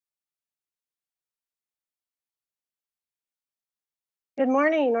Good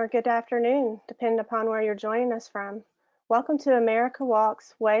morning or good afternoon, depending upon where you're joining us from. Welcome to America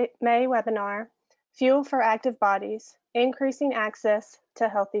Walks May webinar, Fuel for Active Bodies, Increasing Access to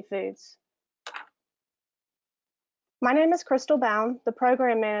Healthy Foods. My name is Crystal Bound, the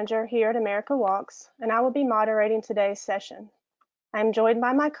Program Manager here at America Walks, and I will be moderating today's session. I'm joined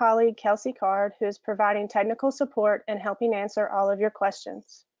by my colleague, Kelsey Card, who is providing technical support and helping answer all of your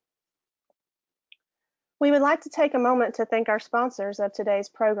questions. We would like to take a moment to thank our sponsors of today's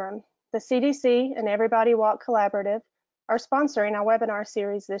program. The CDC and Everybody Walk Collaborative are sponsoring our webinar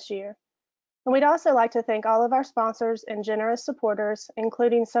series this year. And we'd also like to thank all of our sponsors and generous supporters,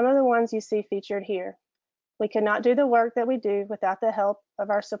 including some of the ones you see featured here. We could not do the work that we do without the help of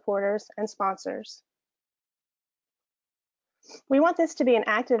our supporters and sponsors. We want this to be an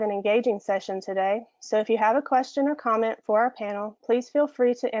active and engaging session today, so if you have a question or comment for our panel, please feel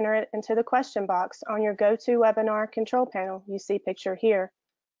free to enter it into the question box on your GoToWebinar control panel you see pictured here.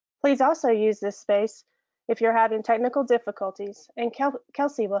 Please also use this space if you're having technical difficulties, and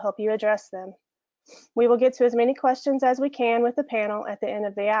Kelsey will help you address them. We will get to as many questions as we can with the panel at the end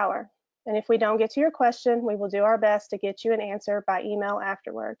of the hour, and if we don't get to your question, we will do our best to get you an answer by email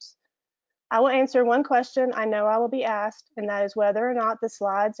afterwards. I will answer one question I know I will be asked, and that is whether or not the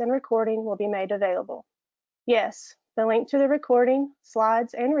slides and recording will be made available. Yes, the link to the recording,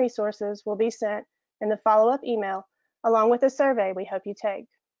 slides, and resources will be sent in the follow-up email, along with a survey we hope you take.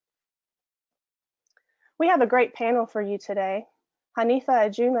 We have a great panel for you today. Hanifa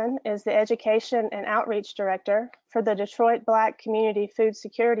Ajuman is the Education and Outreach Director for the Detroit Black Community Food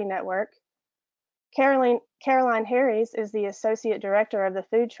Security Network. Caroline Harries is the Associate Director of the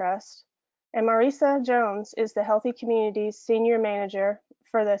Food Trust. And Marisa Jones is the Healthy Communities Senior Manager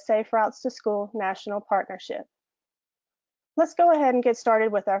for the Safe Routes to School National Partnership. Let's go ahead and get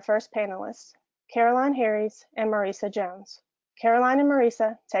started with our first panelists, Caroline Harries and Marisa Jones. Caroline and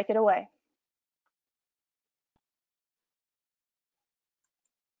Marisa, take it away.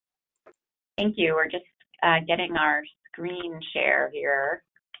 Thank you. We're just getting our screen share here.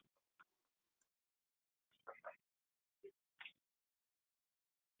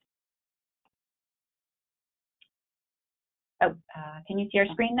 Oh, can you see our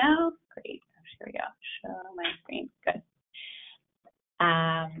screen now? Great. Here we go. Show my screen. Good.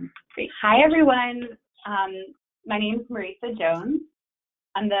 Great. Hi, everyone. My name is Marisa Jones.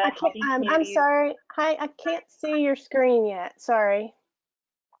 I'm the I'm sorry. Hi, I can't see your screen yet. Sorry.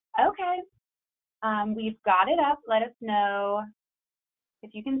 Okay. We've got it up. Let us know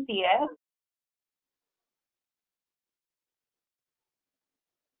if you can see it.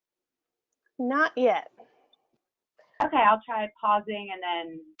 Not yet. Okay, I'll try pausing and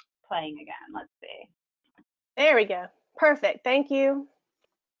then playing again. Let's see. There we go. Perfect. Thank you.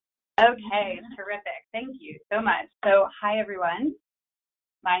 Okay, terrific. Thank you so much. So, hi, everyone.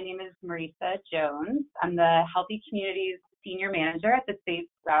 My name is Marisa Jones. I'm the Healthy Communities Senior Manager at the Safe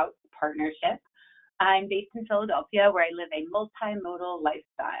Routes Partnership. I'm based in Philadelphia, where I live a multimodal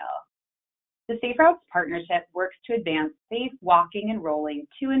lifestyle. The Safe Routes Partnership works to advance safe walking and rolling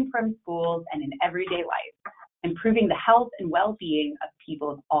to and from schools and in everyday life, improving the health and well-being of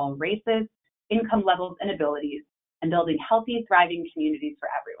people of all races, income levels, and abilities, and building healthy, thriving communities for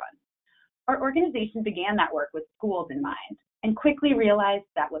everyone. Our organization began that work with schools in mind and quickly realized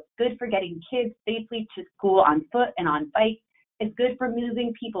that what's good for getting kids safely to school on foot and on bike is good for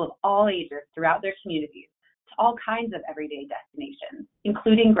moving people of all ages throughout their communities to all kinds of everyday destinations,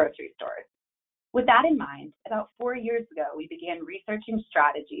 including grocery stores. With that in mind, about 4 years ago, we began researching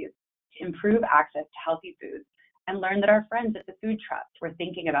strategies to improve access to healthy foods and learned that our friends at the Food Trust were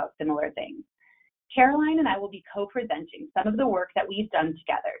thinking about similar things. Caroline and I will be co-presenting some of the work that we've done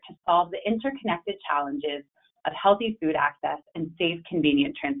together to solve the interconnected challenges of healthy food access and safe,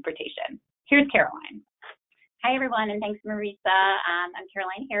 convenient transportation. Here's Caroline. Hi, everyone, and thanks, Marisa. I'm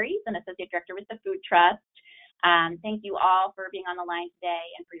Caroline Harries, an Associate Director with the Food Trust. Thank you all for being on the line today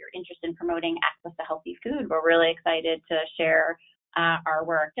and for your interest in promoting access to healthy food. We're really excited to share our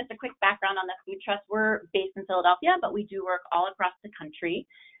work. Just a quick background on the Food Trust. We're based in Philadelphia, but we do work all across the country.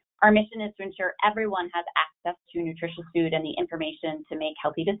 Our mission is to ensure everyone has access to nutritious food and the information to make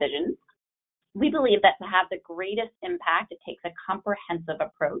healthy decisions. We believe that to have the greatest impact, it takes a comprehensive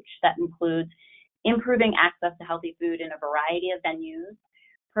approach that includes improving access to healthy food in a variety of venues,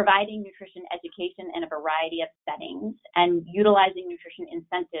 providing nutrition education in a variety of settings, and utilizing nutrition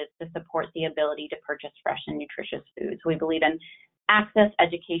incentives to support the ability to purchase fresh and nutritious foods. We believe in access,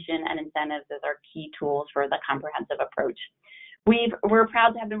 education, and incentives as our key tools for the comprehensive approach. We're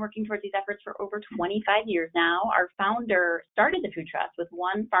proud to have been working towards these efforts for over 25 years now. Our founder started the Food Trust with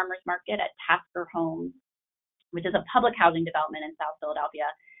one farmer's market at Tasker Homes which is a public housing development in South Philadelphia.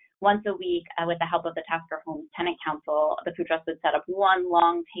 Once a week, with the help of the Tasker Homes Tenant Council, the food trust would set up one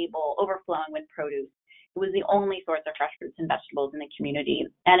long table overflowing with produce. It was the only source of fresh fruits and vegetables in the community.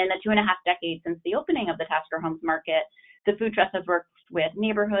 And in the 2.5 decades since the opening of the Tasker Homes Market, the food trust has worked with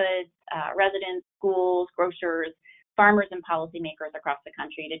neighborhoods, residents, schools, grocers, farmers, and policymakers across the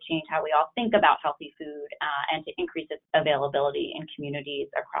country to change how we all think about healthy food and to increase its availability in communities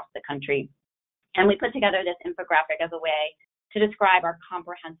across the country. And we put together this infographic as a way to describe our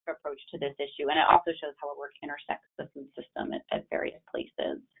comprehensive approach to this issue, and it also shows how our work intersects the food system at various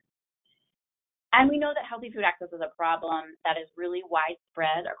places. And we know that healthy food access is a problem that is really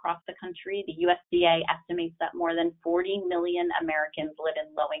widespread across the country. The USDA estimates that more than 40 million Americans live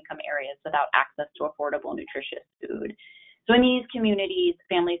in low-income areas without access to affordable, nutritious food. So in these communities,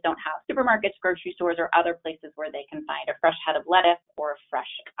 families don't have supermarkets, grocery stores, or other places where they can find a fresh head of lettuce or a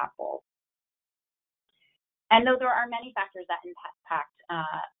fresh apple. And though there are many factors that impact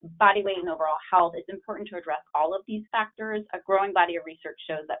body weight and overall health, it's important to address all of these factors. A growing body of research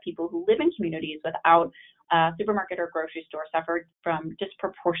shows that people who live in communities without a supermarket or grocery store suffer from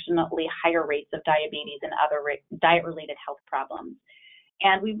disproportionately higher rates of diabetes and other diet-related health problems.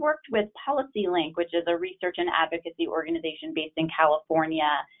 And we've worked with PolicyLink, which is a research and advocacy organization based in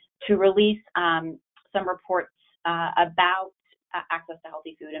California, to release some reports about access to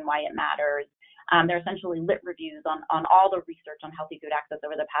healthy food and why it matters. They're essentially lit reviews on all the research on healthy food access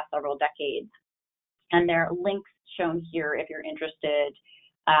over the past several decades. And there are links shown here if you're interested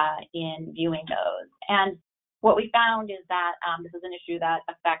in viewing those. And what we found is that this is an issue that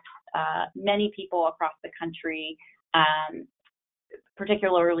affects many people across the country,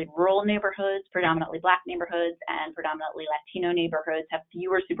 particularly rural neighborhoods, predominantly Black neighborhoods, and predominantly Latino neighborhoods have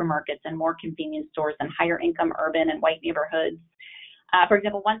fewer supermarkets and more convenience stores than higher income urban and white neighborhoods. For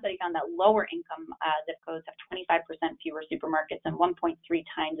example, one study found that lower income zip codes have 25% fewer supermarkets and 1.3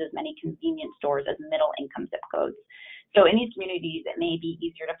 times as many convenience stores as middle income zip codes. So in these communities, it may be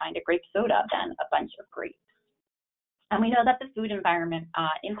easier to find a grape soda than a bunch of grapes. And we know that the food environment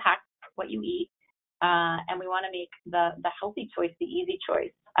impacts what you eat, and we want to make the healthy choice the easy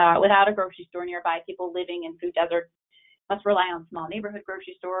choice. Without a grocery store nearby, people living in food deserts must rely on small neighborhood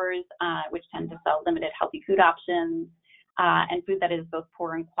grocery stores, which tend to sell limited healthy food options. And food that is both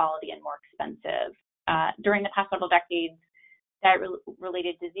poor in quality and more expensive. During the past several decades,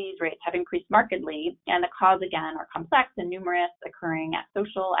 diet-related disease rates have increased markedly, and the cause, again, are complex and numerous, occurring at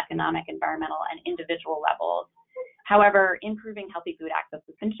social, economic, environmental, and individual levels. However, improving healthy food access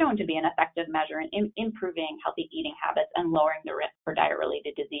has been shown to be an effective measure in improving healthy eating habits and lowering the risk for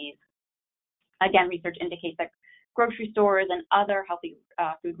diet-related disease. Again, research indicates that grocery stores and other healthy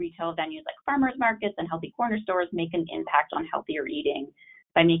food retail venues like farmers markets and healthy corner stores make an impact on healthier eating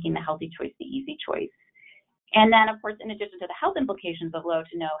by making the healthy choice the easy choice. And then, of course, in addition to the health implications of low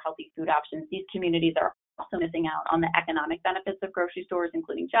to no healthy food options, these communities are also missing out on the economic benefits of grocery stores,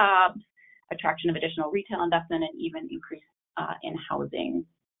 including jobs, attraction of additional retail investment, and even increase in housing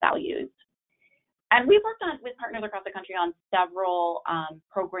values. And we've worked with partners across the country on several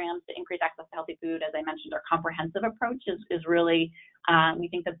programs to increase access to healthy food. As I mentioned, our comprehensive approach is really, we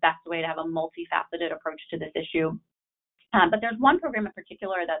think, the best way to have a multifaceted approach to this issue. But there's one program in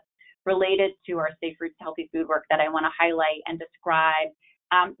particular that's related to our Safe Routes to Healthy Food work that I want to highlight and describe.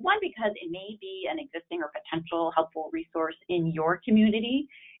 One, because it may be an existing or potential helpful resource in your community.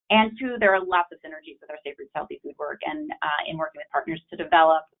 And two, there are lots of synergies with our Safe Routes to Healthy Food work and in working with partners to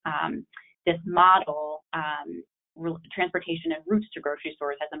develop this model. Transportation and routes to grocery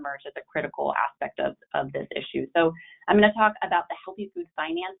stores has emerged as a critical aspect of this issue. So I'm going to talk about the healthy food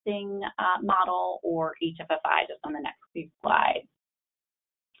financing model, or HFFI, just on the next few slides.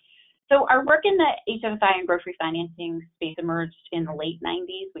 So our work in the HFFI and grocery financing space emerged in the late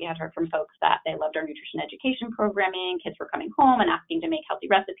 90s. We had heard from folks that they loved our nutrition education programming. Kids were coming home and asking to make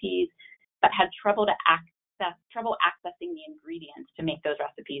healthy recipes, but had trouble accessing the ingredients to make those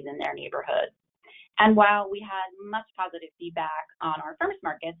recipes in their neighborhoods. And while we had much positive feedback on our farmers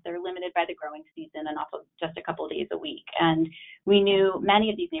markets, they're limited by the growing season and also just a couple of days a week. And we knew many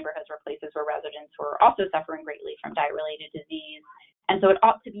of these neighborhoods were places where residents were also suffering greatly from diet-related disease. And so it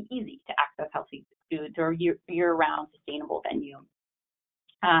ought to be easy to access healthy foods or year-round sustainable venue.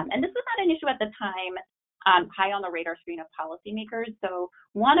 And this was not an issue at the time high on the radar screen of policymakers. So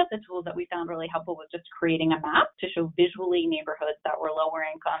one of the tools that we found really helpful was just creating a map to show visually neighborhoods that were lower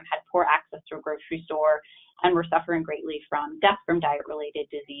income, had poor access to a grocery store, and were suffering greatly from death from diet-related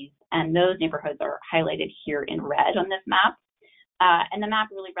disease. And those neighborhoods are highlighted here in red on this map. And the map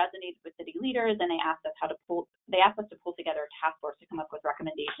really resonated with city leaders, and they asked us to pull together a task force to come up with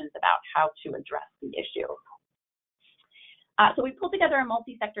recommendations about how to address the issue. So we pulled together a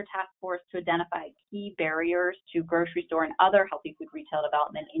multi-sector task force to identify key barriers to grocery store and other healthy food retail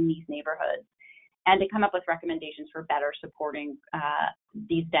development in these neighborhoods, and to come up with recommendations for better supporting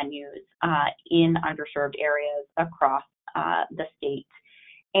these venues in underserved areas across the state.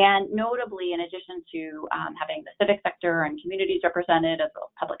 And notably, in addition to having the civic sector and communities represented, as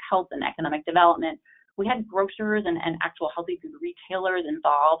well as public health and economic development, we had grocers and actual healthy food retailers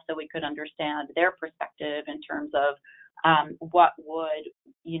involved, so we could understand their perspective in terms of what would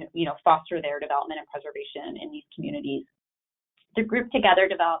foster their development and preservation in these communities. The group together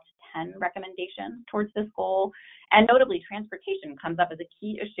developed 10 recommendations towards this goal, and notably transportation comes up as a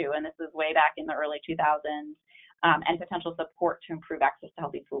key issue, and this is way back in the early 2000s, and potential support to improve access to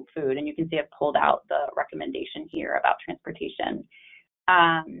healthy food. And you can see I've pulled out the recommendation here about transportation.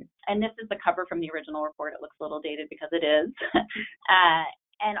 And this is the cover from the original report. It looks a little dated because it is.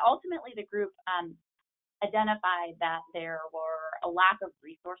 And ultimately, the group identified that there were a lack of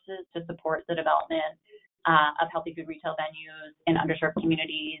resources to support the development of healthy food retail venues in underserved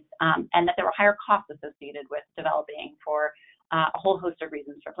communities, and that there were higher costs associated with developing for a whole host of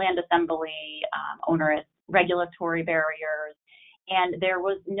reasons, from land assembly, onerous regulatory barriers, and there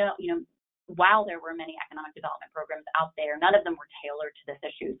was no, while there were many economic development programs out there, none of them were tailored to this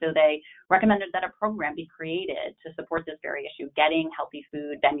issue. So they recommended that a program be created to support this very issue, getting healthy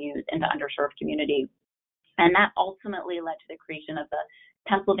food venues into underserved communities. And that ultimately led to the creation of the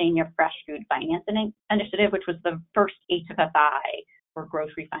Pennsylvania Fresh Food Financing Initiative, which was the first HFFI or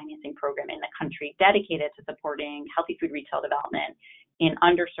grocery financing program in the country dedicated to supporting healthy food retail development in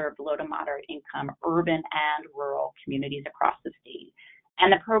underserved, low to moderate income, urban and rural communities across the state.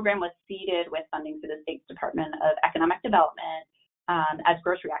 And the program was seeded with funding through the state's Department of Economic Development, as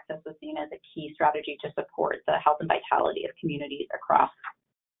grocery access was seen as a key strategy to support the health and vitality of communities across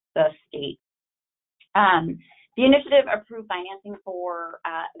the state. The initiative approved financing for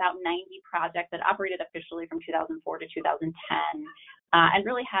about 90 projects that operated officially from 2004 to 2010, and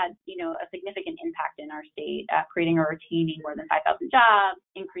really had, a significant impact in our state, creating or retaining more than 5,000 jobs,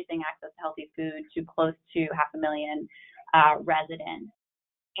 increasing access to healthy food to close to 500,000 residents.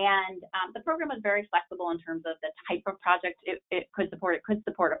 And the program was very flexible in terms of the type of project it could support. It could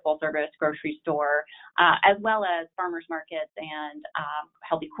support a full-service grocery store, as well as farmers markets and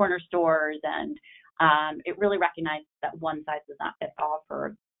healthy corner stores, and it really recognized that one size does not fit all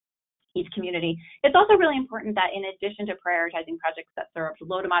for each community. It's also really important that in addition to prioritizing projects that served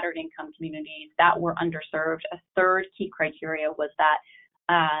low to moderate income communities that were underserved, a third key criteria was that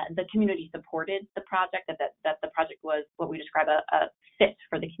the community supported the project, that the project was what we describe a fit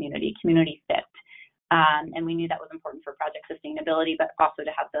for the community fit. And we knew that was important for project sustainability, but also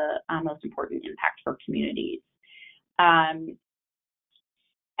to have the most important impact for communities.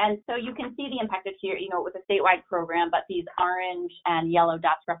 And so you can see the impact of here, with a statewide program, but these orange and yellow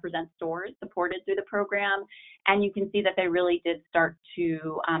dots represent stores supported through the program. And you can see that they really did start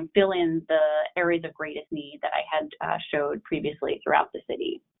to fill in the areas of greatest need that I had showed previously throughout the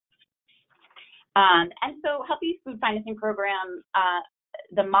city. And so Healthy Food Financing Program,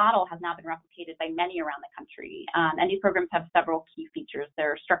 the model has now been replicated by many around the country. And these programs have several key features.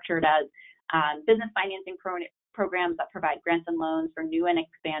 They're structured as business financing programs that provide grants and loans for new and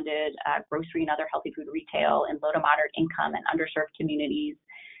expanded grocery and other healthy food retail in low to moderate income and underserved communities.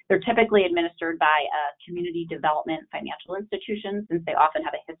 They're typically administered by community development financial institutions, since they often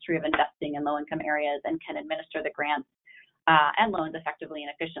have a history of investing in low-income areas and can administer the grants and loans effectively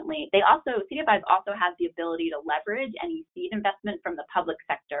and efficiently. CDFIs also have the ability to leverage any seed investment from the public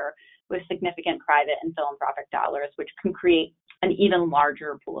sector with significant private and philanthropic dollars, which can create an even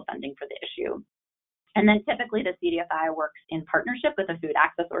larger pool of funding for the issue. And then typically the CDFI works in partnership with a food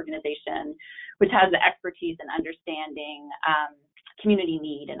access organization, which has the expertise in understanding community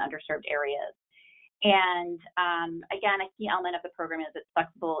need in underserved areas. And again, a key element of the program is it's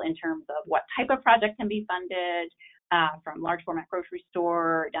flexible in terms of what type of project can be funded, from large format grocery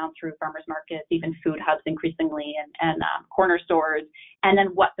store down through farmers markets, even food hubs increasingly, and corner stores, and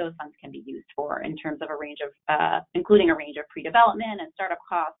then what those funds can be used for in terms of including a range of pre-development and startup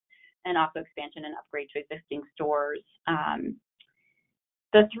costs, and also expansion and upgrade to existing stores.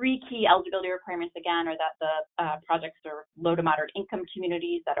 The three key eligibility requirements, again, are that the projects are low to moderate income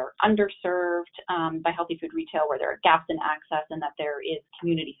communities that are underserved by healthy food retail, where there are gaps in access, and that there is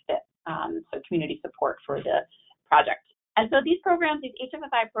community fit, so community support for the project. And so these programs, these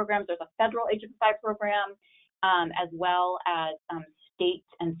HFFI programs, there's a federal HFFI program, as well as state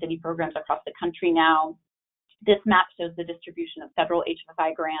and city programs across the country now. This map shows the distribution of federal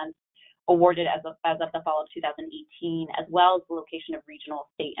HFFI grants awarded as of the fall of 2018, as well as the location of regional,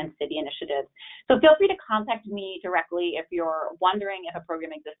 state, and city initiatives. So feel free to contact me directly if you're wondering if a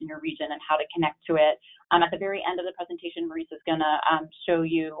program exists in your region and how to connect to it. At the very end of the presentation, Marisa is going to show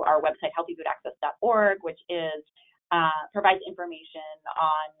you our website, healthyfoodaccess.org, which is provides information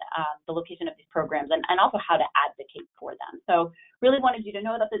on the location of these programs and also how to advocate for them. So really wanted you to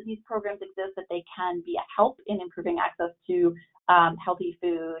know that these programs exist, that they can be a help in improving access to healthy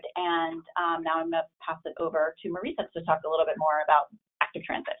food. And now I'm going to pass it over to Marisa to talk a little bit more about active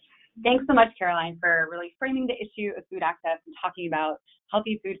transit. Thanks so much, Caroline, for really framing the issue of food access and talking about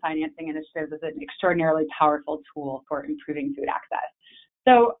healthy food financing initiatives as an extraordinarily powerful tool for improving food access.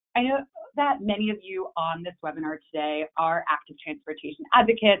 So I know that many of you on this webinar today are active transportation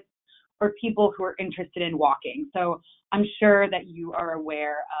advocates or people who are interested in walking. So I'm sure that you are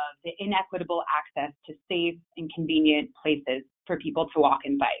aware of the inequitable access to safe and convenient places for people to walk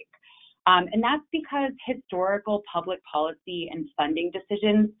and bike. And that's because historical public policy and funding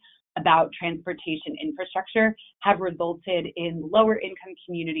decisions about transportation infrastructure have resulted in lower income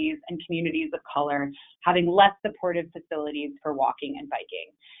communities and communities of color having less supportive facilities for walking and biking.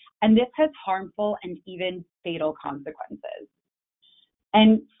 And this has harmful and even fatal consequences.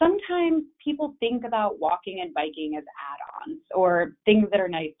 And sometimes people think about walking and biking as add-ons or things that are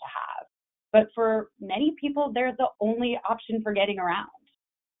nice to have. But for many people, they're the only option for getting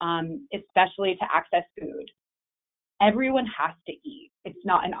around, especially to access food. Everyone has to eat. It's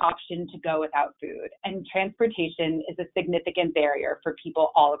not an option to go without food, and transportation is a significant barrier for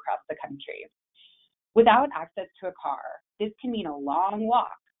people all across the country. Without access to a car, this can mean a long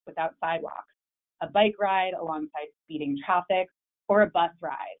walk without sidewalks, a bike ride alongside speeding traffic, or a bus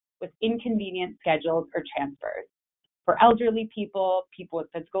ride with inconvenient schedules or transfers. For elderly people, people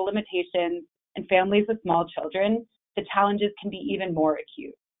with physical limitations, and families with small children, the challenges can be even more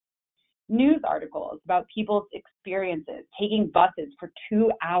acute. News articles about people's experiences taking buses for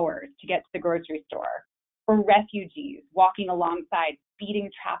 2 hours to get to the grocery store, or refugees walking alongside speeding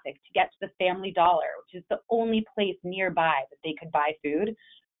traffic to get to the Family Dollar, which is the only place nearby that they could buy food,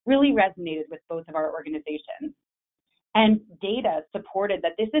 really resonated with both of our organizations. And data supported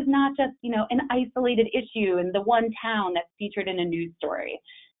that this is not just, an isolated issue in the one town that's featured in a news story.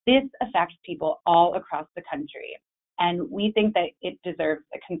 This affects people all across the country. And we think that it deserves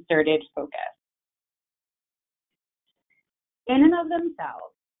a concerted focus. In and of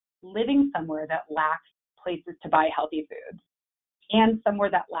themselves, living somewhere that lacks places to buy healthy foods and somewhere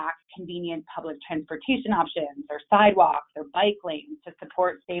that lacks convenient public transportation options or sidewalks or bike lanes to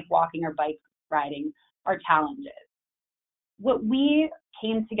support safe walking or bike riding are challenges. What we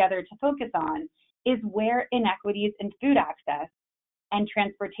came together to focus on is where inequities in food access and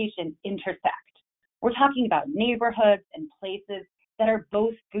transportation intersect. We're talking about neighborhoods and places that are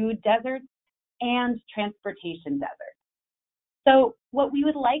both food deserts and transportation deserts. So what we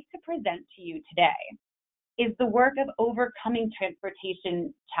would like to present to you today is the work of overcoming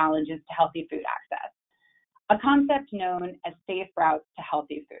transportation challenges to healthy food access, a concept known as safe routes to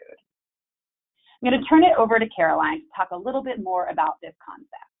healthy food. I'm going to turn it over to Caroline to talk a little bit more about this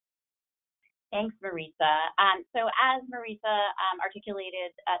concept. Thanks, Marisa. So as Marisa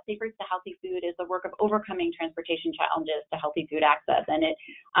articulated, Safe Routes to Healthy Food is the work of overcoming transportation challenges to healthy food access. And it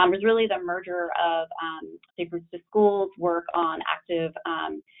was really the merger of Safe Routes to Schools work on active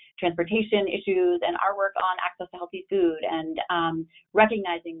transportation issues and our work on access to healthy food, and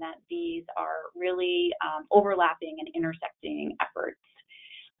recognizing that these are really overlapping and intersecting efforts.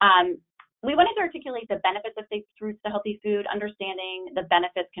 We wanted to articulate the benefits of Safe Routes to Healthy Food. Understanding the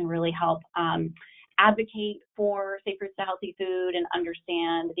benefits can really help advocate for Safe Routes to Healthy Food and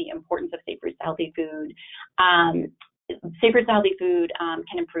understand the importance of Safe Routes to Healthy Food. Safe Routes to Healthy Food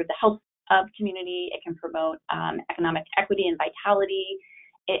can improve the health of community. It can promote economic equity and vitality.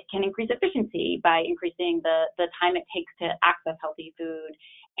 It can increase efficiency by increasing the time it takes to access healthy food.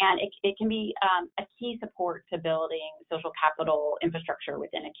 And it can be a key support to building social capital infrastructure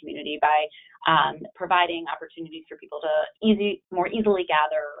within a community by providing opportunities for people to more easily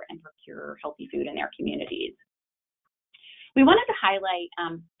gather and procure healthy food in their communities. We wanted to highlight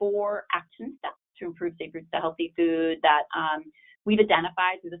 4 action steps to improve Safe Routes to Healthy Food that we've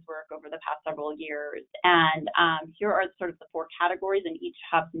identified through this work over the past several years. And here are sort of the 4 categories, and each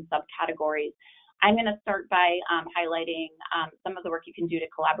have some subcategories. I'm going to start by highlighting some of the work you can do to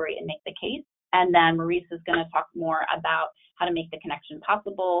collaborate and make the case. And then Marisa is going to talk more about how to make the connection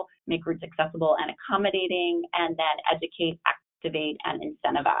possible, make routes accessible and accommodating, and then educate, activate, and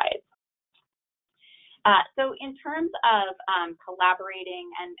incentivize. So in terms of collaborating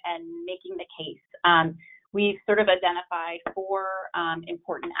and making the case, we've sort of identified 4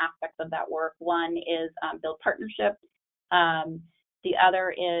 important aspects of that work. One is build partnerships. The other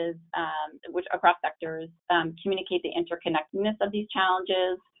is, which across sectors, communicate the interconnectedness of these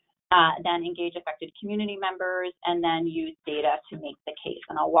challenges, then engage affected community members, and then use data to make the case.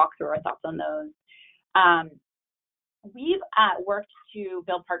 And I'll walk through our thoughts on those. We've worked to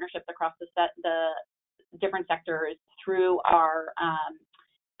build partnerships across the different sectors through our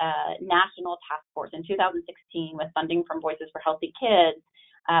national task force. In 2016, with funding from Voices for Healthy Kids,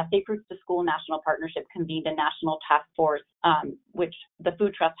 Safe Routes to School National Partnership convened a national task force, which the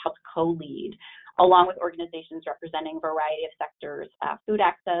Food Trust helped co-lead, along with organizations representing a variety of sectors: food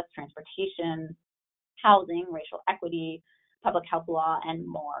access, transportation, housing, racial equity, public health law, and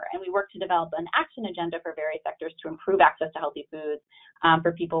more. And we work to develop an action agenda for various sectors to improve access to healthy foods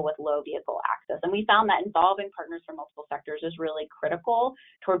for people with low vehicle access. And we found that involving partners from multiple sectors is really critical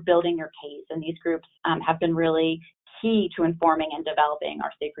toward building your case. And these groups have been really key to informing and developing our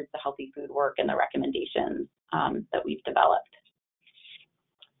Safe Routes to Healthy Food work and the recommendations that we've developed.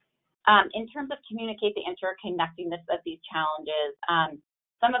 In terms of communicate the interconnectedness of these challenges,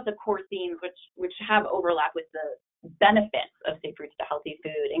 some of the core themes which have overlap with the benefits of Safe Routes to Healthy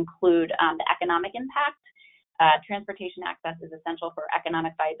Food include the economic impact. Transportation access is essential for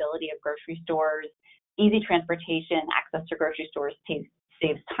economic viability of grocery stores. Easy transportation access to grocery stores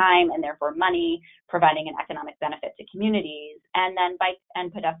saves time and therefore money, providing an economic benefit to communities. And then bike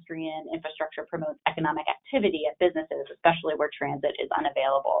and pedestrian infrastructure promotes economic activity at businesses, especially where transit is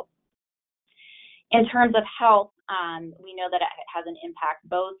unavailable. In terms of health, we know that it has an impact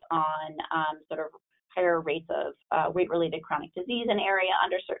both on sort of higher rates of weight-related chronic disease in area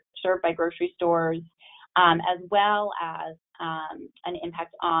underserved by grocery stores, as well as an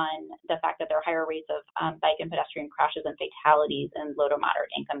impact on the fact that there are higher rates of bike and pedestrian crashes and fatalities in low to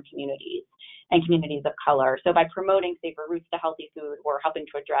moderate income communities and communities of color. So by promoting safer routes to healthy food, we're helping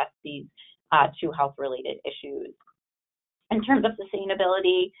to address these two health-related issues. In terms of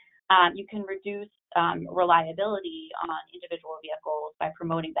sustainability, you can reduce reliability on individual vehicles by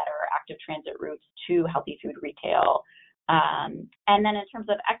promoting better active transit routes to healthy food retail. And then in terms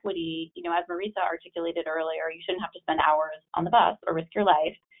of equity, as Marisa articulated earlier, you shouldn't have to spend hours on the bus or risk your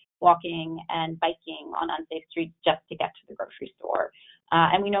life walking and biking on unsafe streets just to get to the grocery store.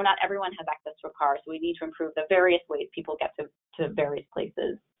 And we know not everyone has access to a car, so we need to improve the various ways people get to various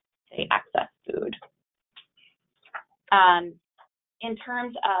places to access food. In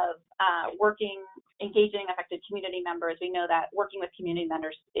terms of engaging affected community members, we know that working with community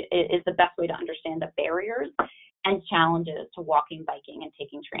members is the best way to understand the barriers and challenges to walking, biking, and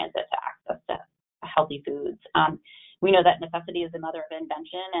taking transit to access to healthy foods. We know that necessity is the mother of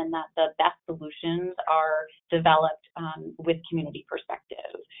invention and that the best solutions are developed with community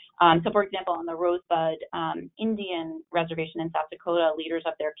perspective. So for example, on the Rosebud Indian Reservation in South Dakota, leaders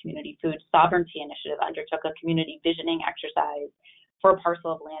of their community food sovereignty initiative undertook a community visioning exercise for a parcel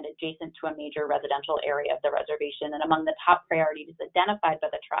of land adjacent to a major residential area of the reservation. And among the top priorities identified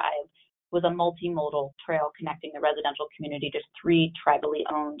by the tribe was a multimodal trail connecting the residential community to 3 tribally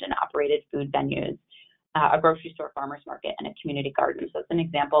owned and operated food venues, a grocery store, farmer's market, and a community garden. So it's an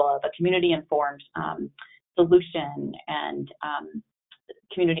example of a community-informed solution and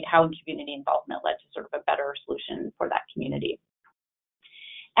how community involvement led to sort of a better solution for that community.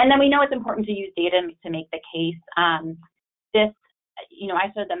 And then we know it's important to use data to make the case. I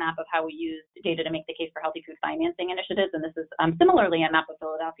showed the map of how we use data to make the case for healthy food financing initiatives, and this is similarly a map of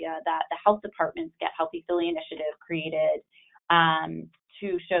Philadelphia that the health department's Get Healthy Philly initiative created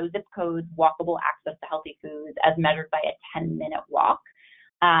to show zip codes walkable access to healthy foods as measured by a 10-minute walk.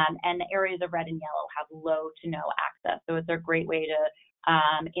 And the areas of red and yellow have low to no access. So it's a great way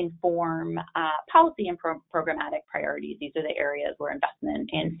to inform policy and programmatic priorities. These are the areas where investment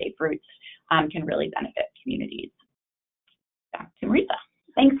in safe routes can really benefit communities. Back to Marisa.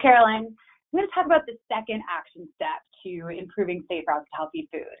 Thanks, Caroline. I'm going to talk about the second action step to improving safe routes to healthy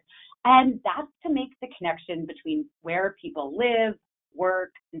food. And that's to make the connection between where people live,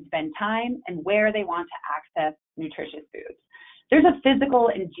 work, and spend time and where they want to access nutritious foods. There's a physical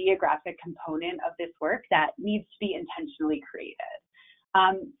and geographic component of this work that needs to be intentionally created.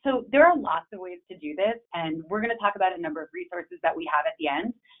 So there are lots of ways to do this, and we're going to talk about a number of resources that we have at the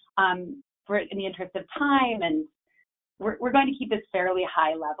end. In the interest of time, and we're going to keep this fairly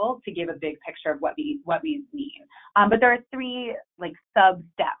high level to give a big picture of what we mean. But there are 3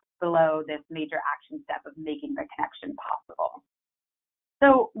 sub-steps below this major action step of making the connection possible.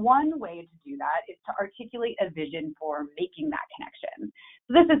 So one way to do that is to articulate a vision for making that connection.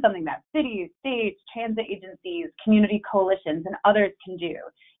 So this is something that cities, states, transit agencies, community coalitions, and others can do.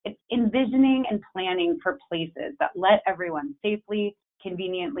 It's envisioning and planning for places that let everyone safely,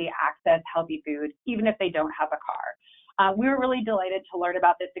 conveniently access healthy food, even if they don't have a car. We were really delighted to learn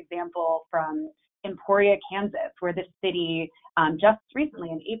about this example from Emporia, Kansas, where the city just recently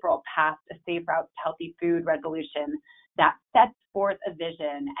in April passed a Safe Routes to Healthy Food resolution that sets forth a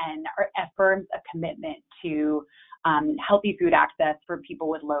vision and affirms a commitment to healthy food access for people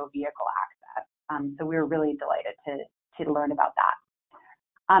with low vehicle access. So we were really delighted to learn about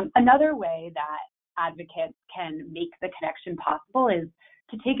that. Another way that advocates can make the connection possible is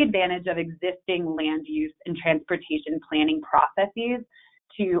to take advantage of existing land use and transportation planning processes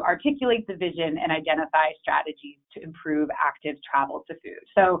to articulate the vision and identify strategies to improve active travel to food.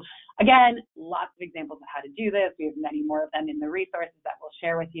 So again, lots of examples of how to do this. We have many more of them in the resources that we'll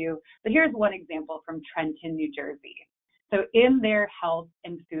share with you. But here's one example from Trenton, New Jersey. So in their health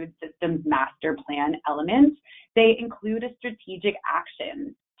and food systems master plan element, they include a strategic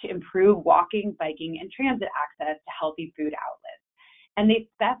action to improve walking, biking, and transit access to healthy food outlets. And they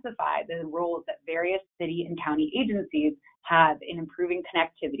specify the roles that various city and county agencies have in improving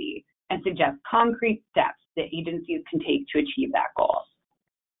connectivity and suggest concrete steps that agencies can take to achieve that goal.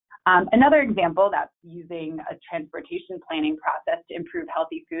 Another example that's using a transportation planning process to improve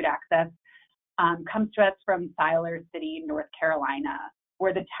healthy food access comes to us from Siler City, North Carolina,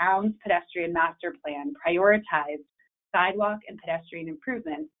 where the town's pedestrian master plan prioritized sidewalk and pedestrian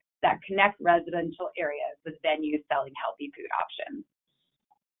improvements that connect residential areas with venues selling healthy food options.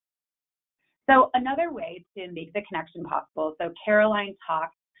 So another way to make the connection possible, so Caroline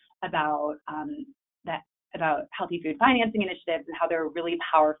talked about about healthy food financing initiatives and how they're a really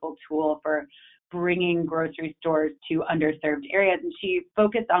powerful tool for bringing grocery stores to underserved areas. And she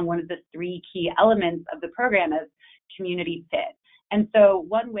focused on one of the three key elements of the program as community fit. And so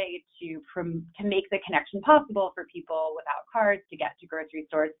one way to make the connection possible for people without cars to get to grocery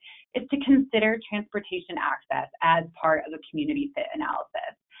stores is to consider transportation access as part of a community fit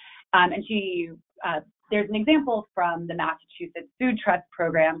analysis. And there's an example from the Massachusetts Food Trust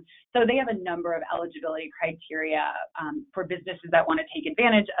Program. So they have a number of eligibility criteria for businesses that want to take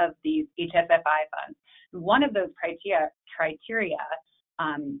advantage of these HSFI funds. One of those criteria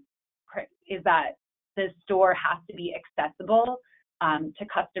is that the store has to be accessible to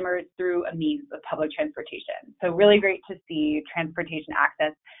customers through a means of public transportation. So really great to see transportation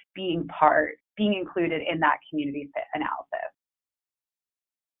access being included in that community fit analysis.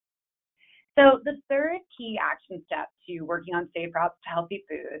 So the third key action step to working on safe routes to healthy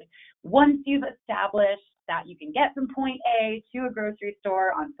food, once you've established that you can get from point A to a grocery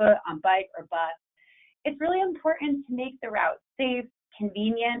store on foot, on bike, or bus, it's really important to make the route safe,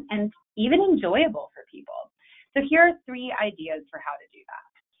 convenient, and even enjoyable for people. So here are three ideas for how to do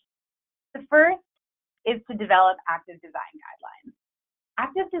that. The first is to develop active design guidelines.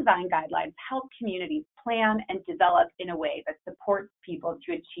 Active design guidelines help communities plan and develop in a way that supports people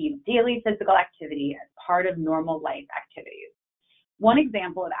to achieve daily physical activity as part of normal life activities. One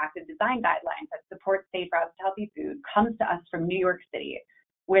example of active design guidelines that supports safe routes to healthy food comes to us from New York City,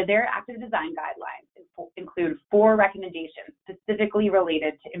 where their active design guidelines include 4 recommendations specifically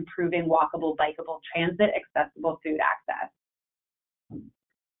related to improving walkable, bikeable, transit accessible food access.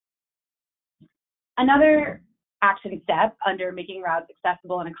 Another action step under making routes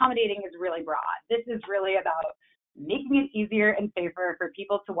accessible and accommodating is really broad. This is really about making it easier and safer for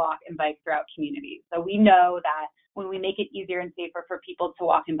people to walk and bike throughout communities. So we know that when we make it easier and safer for people to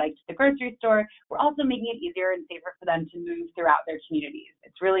walk and bike to the grocery store, we're also making it easier and safer for them to move throughout their communities.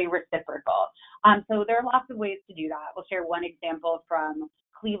 It's really reciprocal. So there are lots of ways to do that. We'll share one example from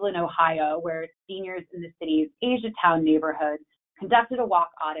Cleveland, Ohio, where seniors in the city's Asiatown neighborhood conducted a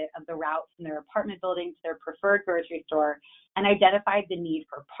walk audit of the route from their apartment building to their preferred grocery store and identified the need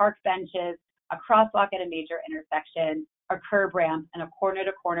for park benches, a crosswalk at a major intersection, a curb ramp, and a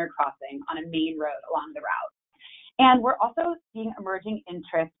corner-to-corner crossing on a main road along the route. And we're also seeing emerging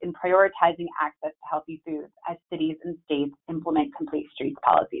interest in prioritizing access to healthy foods as cities and states implement complete streets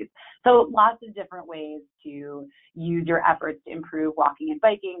policies. So lots of different ways to use your efforts to improve walking and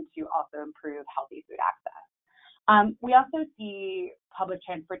biking to also improve healthy food access. We also see public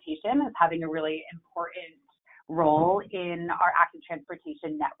transportation as having a really important role in our active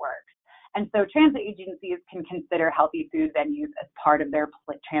transportation networks. And so transit agencies can consider healthy food venues as part of their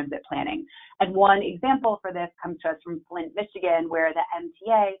transit planning. And one example for this comes to us from Flint, Michigan, where the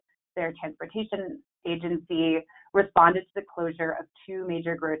MTA, their transportation agency, responded to the closure of 2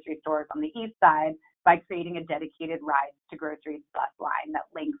 major grocery stores on the east side by creating a dedicated Rides to Groceries bus line that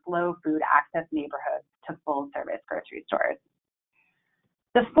links low food access neighborhoods to full service grocery stores.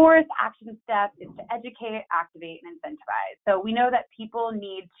 The fourth action step is to educate, activate, and incentivize. So we know that people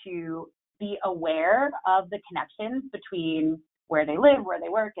need to be aware of the connections between where they live, where they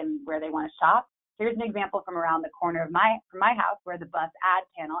work, and where they want to shop Here's an example from around the corner of my house where the bus ad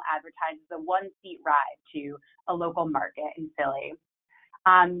panel advertises a 1-seat ride to a local market in Philly.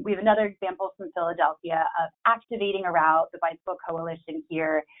 We have another example from Philadelphia of activating a route. The Bicycle Coalition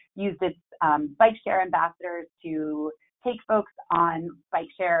here used its bike share ambassadors to take folks on bike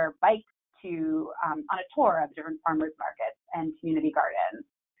share bikes to on a tour of different farmers markets and community gardens.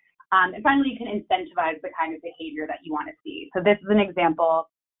 And finally, you can incentivize the kind of behavior that you want to see. So this is an example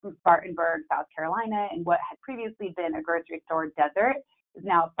from Spartanburg, South Carolina, and what had previously been a grocery store desert is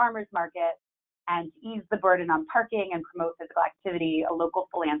now a farmer's market. And to ease the burden on parking and promote physical activity, a local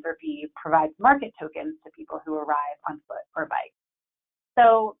philanthropy provides market tokens to people who arrive on foot or bike.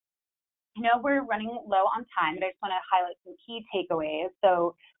 So, we're running low on time, and I just want to highlight some key takeaways.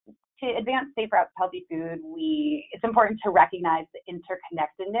 So to advance safe routes to healthy food, it's important to recognize the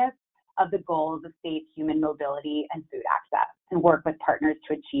interconnectedness of the goals of safe human mobility and food access and work with partners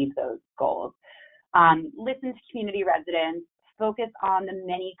to achieve those goals. Listen to community residents, focus on the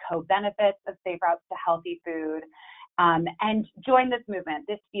many co-benefits of safe routes to healthy food, and join this movement.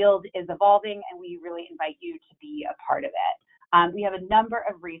 This field is evolving, and we really invite you to be a part of it. We have a number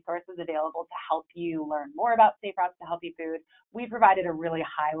of resources available to help you learn more about safe routes to healthy food. We provided a really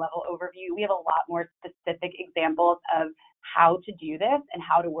high-level overview. We have a lot more specific examples of how to do this and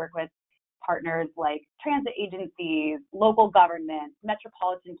how to work with partners like transit agencies, local governments,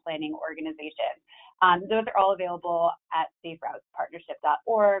 metropolitan planning organizations. Those are all available at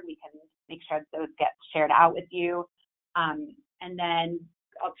saferoutespartnership.org. We can make sure those get shared out with you. And then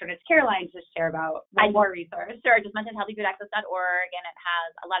I'll turn it to Caroline to share about more resources. Sure, I just mentioned healthyfoodaccess.org, and it has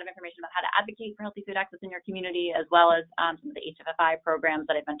a lot of information about how to advocate for healthy food access in your community, as well as some of the HFFI programs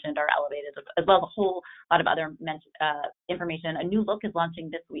that I mentioned are elevated, as well as a whole lot of other information. A new look is launching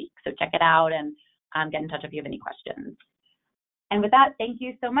this week, so check it out and get in touch if you have any questions. And with that, thank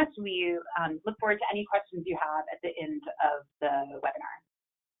you so much. We look forward to any questions you have at the end of the webinar.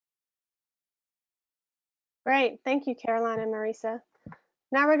 Great, thank you, Caroline and Marisa.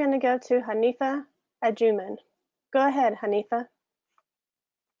 Now we're going to go to Hanifa Ajuman. Go ahead, Hanifa.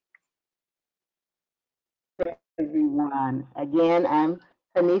 Everyone. Again, I'm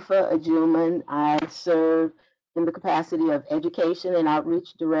Hanifa Ajuman. I serve in the capacity of Education and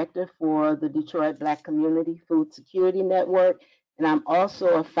Outreach Director for the Detroit Black Community Food Security Network, and I'm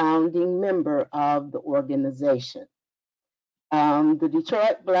also a founding member of the organization. The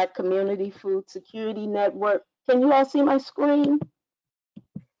Detroit Black Community Food Security Network. Can you all see my screen?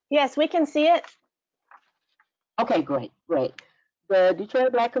 Yes, we can see it. Okay, great. The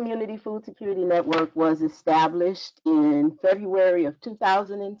Detroit Black Community Food Security Network was established in February of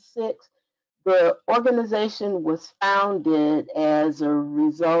 2006. The organization was founded as a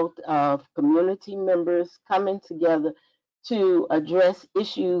result of community members coming together to address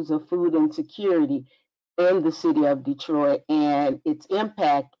issues of food insecurity in the city of Detroit and its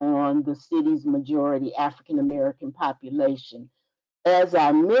impact on the city's majority African American population. As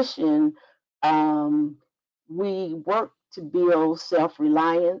our mission, we work to build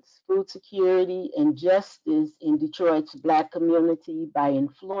self-reliance, food security, and justice in Detroit's Black community by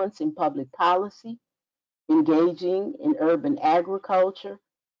influencing public policy, engaging in urban agriculture,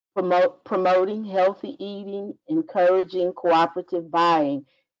 promoting healthy eating, encouraging cooperative buying,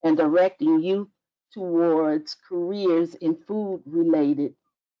 and directing youth towards careers in food-related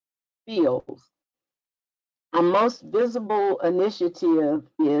fields. Our most visible initiative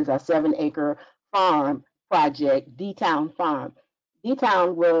is our 7-acre farm project, D-Town Farm.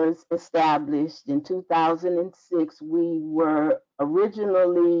 D-Town was established in 2006. We were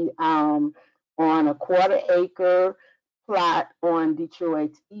originally on a 1/4 acre plot on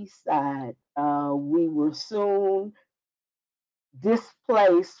Detroit's east side. We were soon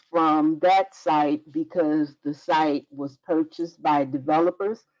displaced from that site because the site was purchased by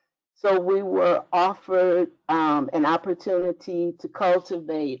developers. So we were offered an opportunity to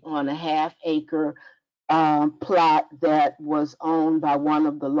cultivate on a 1/2 acre plot that was owned by one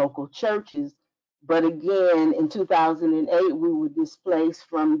of the local churches. But again, in 2008, we were displaced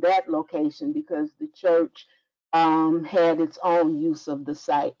from that location because the church had its own use of the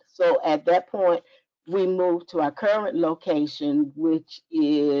site. So at that point, we moved to our current location, which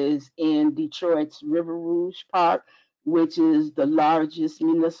is in Detroit's River Rouge Park, which is the largest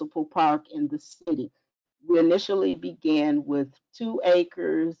municipal park in the city. We initially began with 2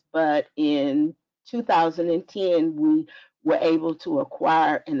 acres, but in 2010, we were able to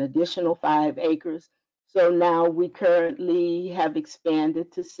acquire an additional 5 acres. So now we currently have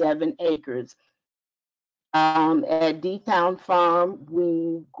expanded to 7 acres. At D-Town Farm,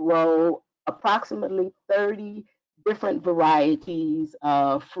 we grow approximately 30 different varieties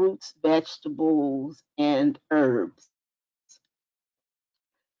of fruits, vegetables, and herbs.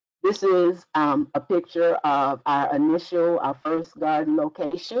 This is a picture of our first garden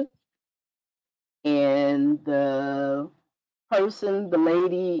location. And the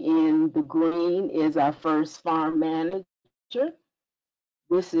lady in the green is our first farm manager.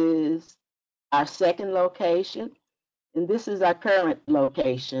 This is our second location. And this is our current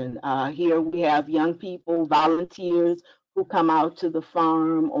location. Here we have young people, volunteers who come out to the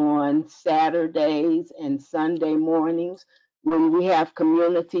farm on Saturdays and Sunday mornings when we have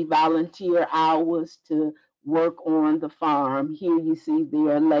community volunteer hours to work on the farm. Here you see they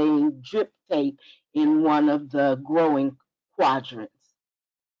are laying drip tape in one of the growing quadrants.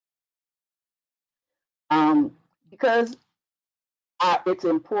 Because it's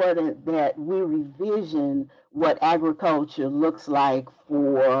important that we revision what agriculture looks like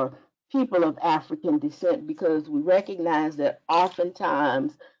for people of African descent because we recognize that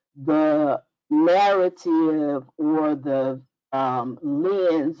oftentimes the narrative or the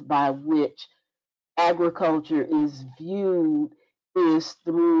lens by which agriculture is viewed is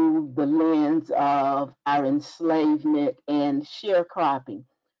through the lens of our enslavement and sharecropping.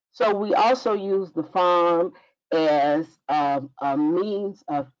 So we also use the farm as a means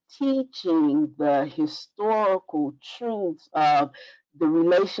of teaching the historical truths of the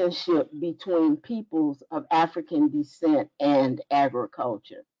relationship between peoples of African descent and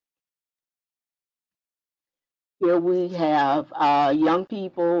agriculture. Here we have young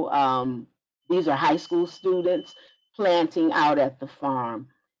people, these are high school students planting out at the farm.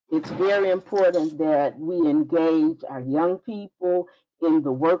 It's very important that we engage our young people in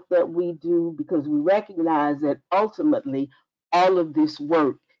the work that we do because we recognize that ultimately all of this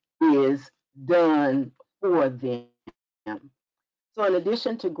work is done for them. So, in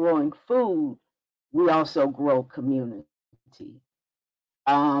addition to growing food, we also grow community.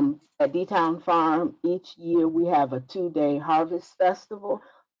 At D-Town Farm, each year we have a 2-day harvest festival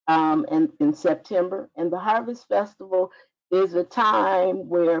in September. And the harvest festival is a time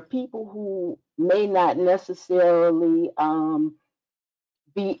where people who may not necessarily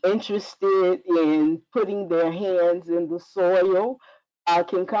be interested in putting their hands in the soil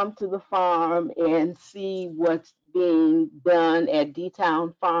can come to the farm and see what's being done at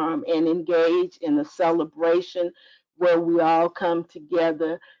D-Town Farm and engage in a celebration where we all come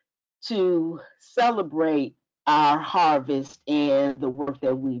together to celebrate our harvest and the work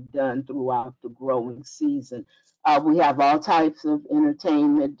that we've done throughout the growing season. We have all types of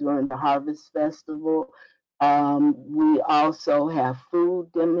entertainment during the Harvest Festival. We also have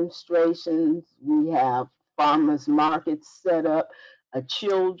food demonstrations. We have farmers markets set up, a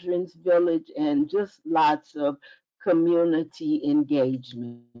children's village, and just lots of community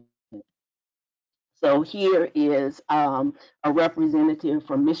engagement. So here is a representative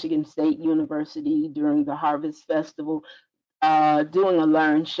from Michigan State University during the Harvest Festival doing a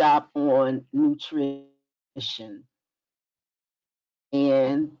learn shop on nutrition.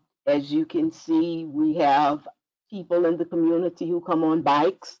 And as you can see, we have people in the community who come on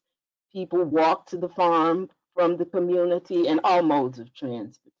bikes. People walk to the farm from the community and all modes of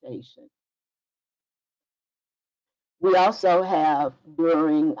transportation. We also have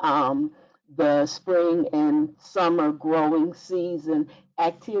during the spring and summer growing season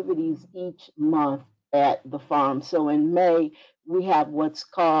activities each month at the farm. So in May, we have what's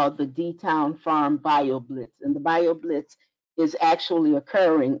called the D-Town Farm Bio Blitz. And the Bio Blitz is actually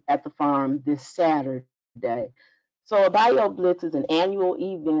occurring at the farm this Saturday. So a Bio Blitz is an annual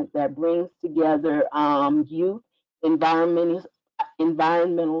event that brings together youth, environmental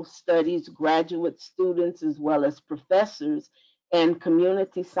environmental studies graduate students, as well as professors and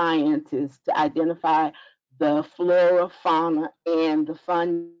community scientists to identify the flora, fauna, and the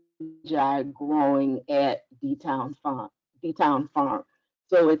fungi growing at D-Town Farm.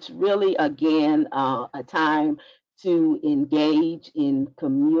 So it's really, again, a time to engage in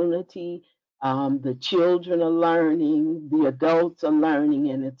community. The children are learning, the adults are learning,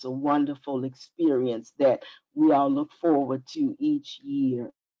 and it's a wonderful experience that we all look forward to each year.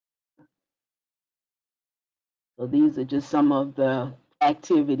 So these are just some of the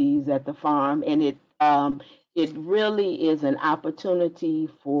activities at the farm, and it really is an opportunity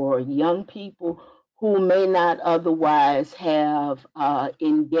for young people who may not otherwise have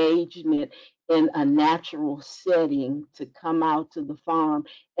engagement in a natural setting to come out to the farm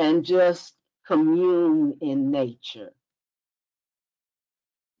and just commune in nature.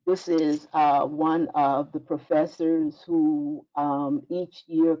 This is one of the professors who each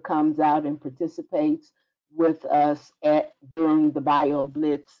year comes out and participates with us during the Bio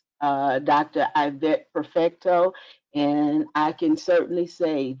Blitz Dr. Yvette Perfecto, and I can certainly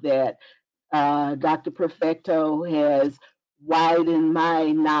say that Dr. Perfecto has widened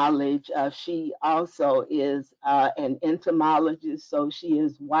my knowledge. She also is an entomologist, so she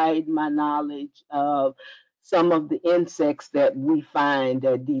has widened my knowledge of some of the insects that we find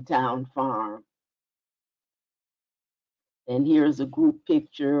at D-Town Farm. And here's a group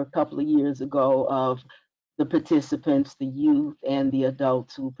picture a couple of years ago of the participants, the youth and the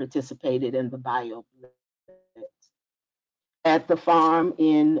adults who participated in the bio blitz. At the farm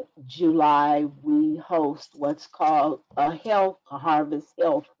in July, we host what's called a harvest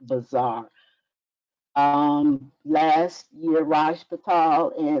health bazaar. Last year, Raj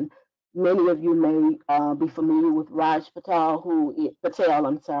Patel, and many of you may be familiar with Raj Patel, who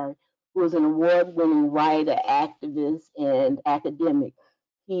is an award-winning writer, activist, and academic.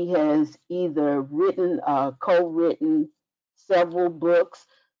 He has either written, co-written several books,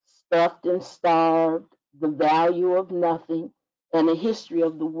 Stuffed and Starved, The Value of Nothing, and A History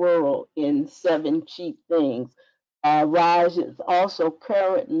of the World in 7 Cheap Things. Raj is also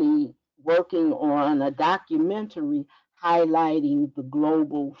currently working on a documentary highlighting the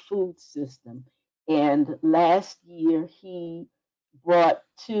global food system. And last year, he brought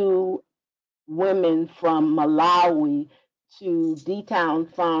 2 women from Malawi to D-Town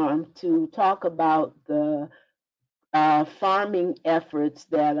Farm to talk about the farming efforts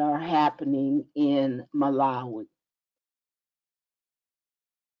that are happening in Malawi.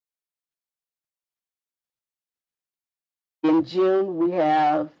 In June, we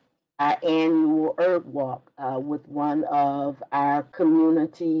have our annual herb walk with one of our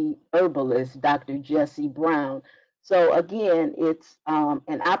community herbalists, Dr. Jesse Brown. So again, it's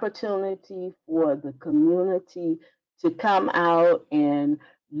an opportunity for the community to come out and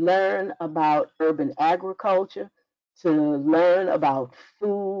learn about urban agriculture, to learn about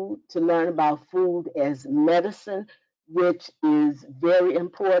food, to learn about food as medicine, which is very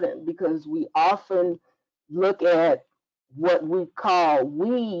important because we often look at what we call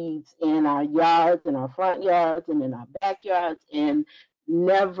weeds in our yards, in our front yards, and in our backyards, and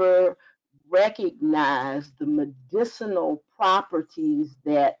never recognize the medicinal properties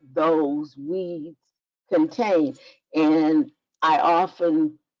that those weeds contain. And I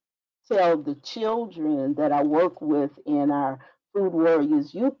often tell the children that I work with in our Food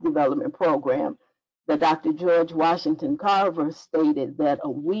Warriors Youth Development Program that Dr. George Washington Carver stated that a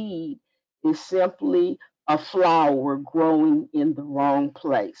weed is simply a flower growing in the wrong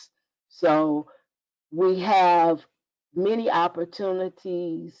place. So we have many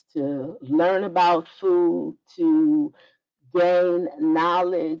opportunities to learn about food, to gain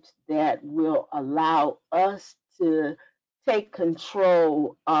knowledge that will allow us to take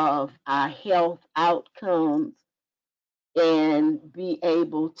control of our health outcomes and be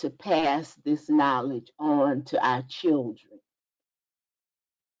able to pass this knowledge on to our children.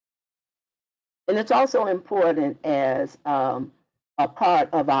 And it's also important as a part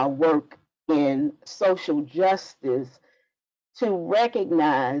of our work in social justice to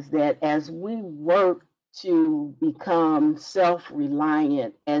recognize that as we work to become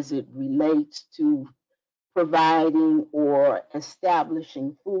self-reliant as it relates to providing or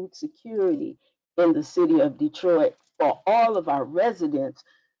establishing food security in the city of Detroit for all of our residents,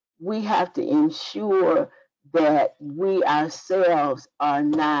 we have to ensure that we ourselves are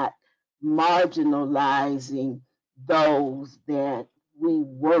not marginalizing those that we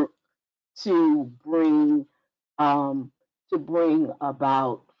work to bring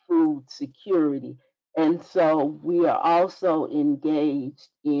about food security. And so we are also engaged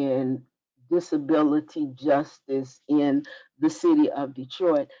in disability justice in the city of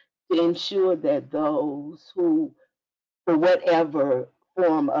Detroit to ensure that those who, for whatever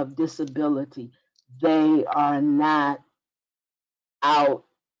form of disability, they are not out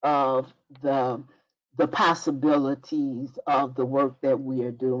of the possibilities of the work that we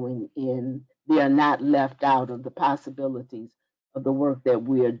are doing they are not left out of the possibilities of the work that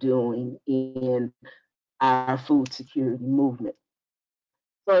we are doing in our food security movement.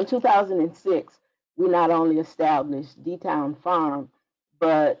 So in 2006, we not only established D-Town Farm,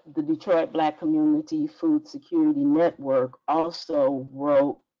 but the Detroit Black Community Food Security Network also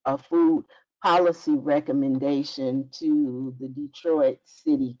wrote a food policy recommendation to the Detroit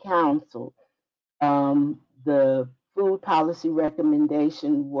City Council. The food policy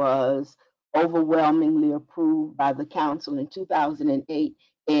recommendation was overwhelmingly approved by the council in 2008,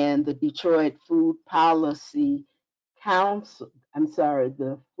 and the Detroit Food Policy Council,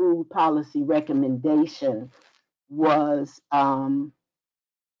 the food policy recommendation was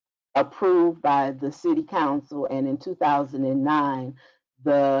approved by the city council, and in 2009,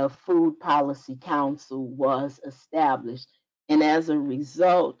 the Food Policy Council was established. And as a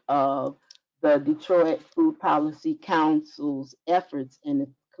result of the Detroit Food Policy Council's efforts and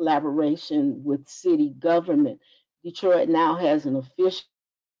collaboration with city government, Detroit now has an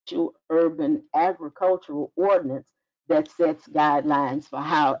official urban agricultural ordinance that sets guidelines for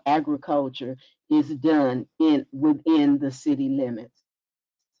how agriculture is done within the city limits.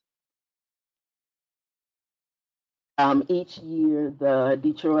 Each year, the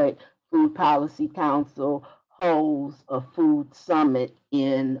Detroit Food Policy Council holds a food summit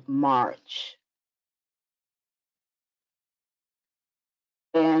in March.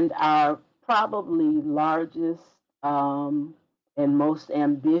 And our probably largest and most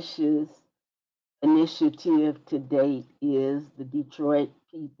ambitious initiative to date is the Detroit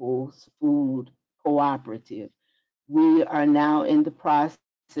People's Food Cooperative. We are now in the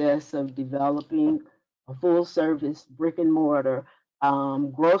process of developing a full service brick and mortar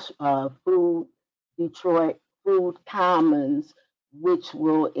food Detroit Food Commons, which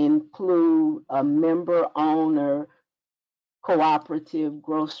will include a member owner cooperative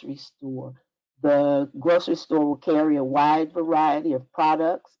grocery store. The grocery store will carry a wide variety of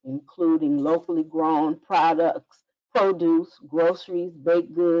products, including locally grown products, produce, groceries,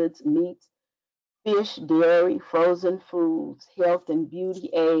 baked goods, meats, fish, dairy, frozen foods, health and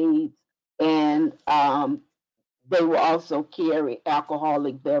beauty aids, and they will also carry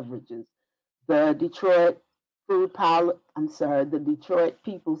alcoholic beverages. The the Detroit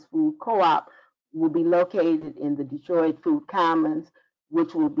People's Food Co-op will be located in the Detroit Food Commons,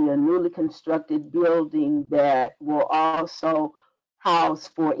 which will be a newly constructed building that will also house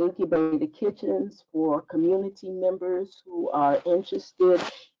 4 incubator kitchens for community members who are interested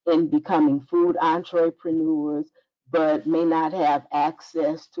in becoming food entrepreneurs but may not have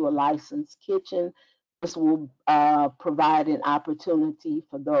access to a licensed kitchen. This will provide an opportunity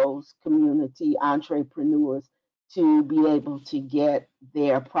for those community entrepreneurs to be able to get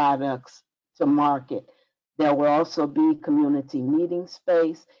their products to market. There will also be community meeting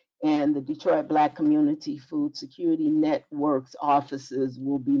space, and the Detroit Black Community Food Security Network's offices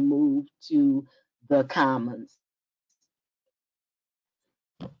will be moved to the Commons.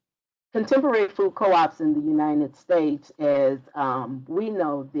 Contemporary food co-ops in the United States, as we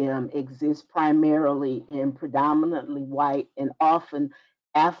know them, exist primarily in predominantly white and often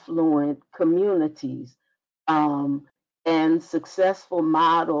affluent communities. Um, and successful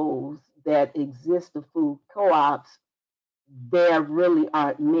models that exist of food co-ops, there really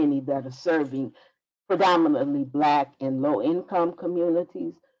aren't many that are serving predominantly Black and low income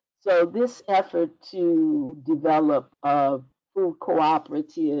communities. So, this effort to develop a food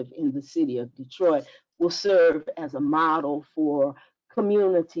cooperative in the city of Detroit will serve as a model for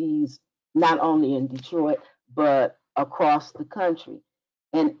communities not only in Detroit but across the country.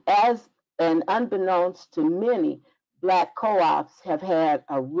 And unbeknownst to many, Black co-ops have had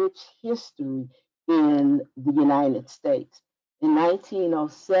a rich history in the United States. In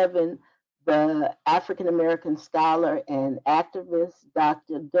 1907, the African American scholar and activist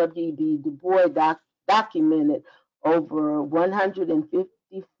Dr. W.B. Du Bois documented over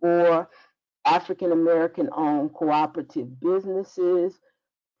 154 African American owned cooperative businesses,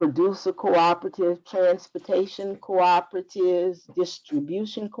 producer cooperatives, transportation cooperatives,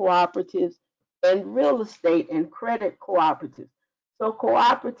 distribution cooperatives, and real estate and credit cooperatives. So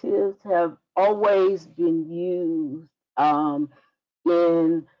cooperatives have always been used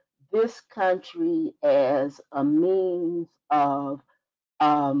in this country as a means of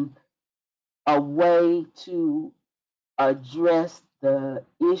a way to address the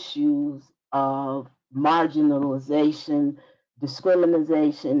issues of marginalization,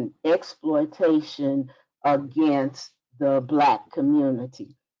 discrimination, exploitation against the Black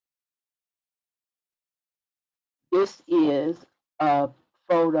community. This is a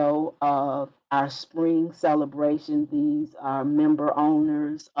photo of our spring celebration. These are member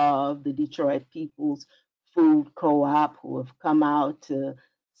owners of the Detroit People's Food Co-op who have come out to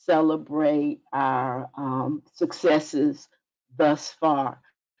celebrate our successes thus far.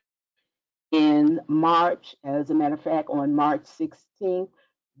 In March, as a matter of fact, on March 16th,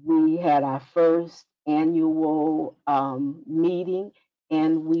 we had our first annual meeting,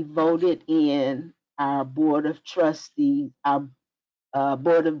 and we voted in our board of trustees, our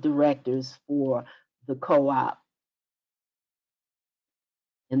board of directors for the co-op.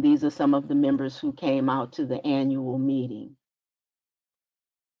 And these are some of the members who came out to the annual meeting.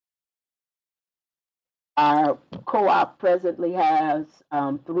 Our co-op presently has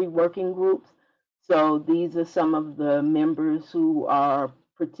 3 working groups. So these are some of the members who are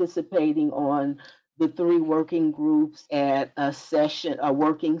participating on the 3 working groups at a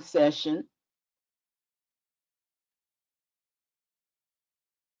working session.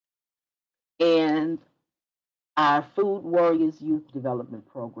 And our Food Warriors Youth Development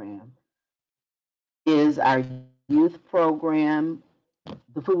Program is our youth program.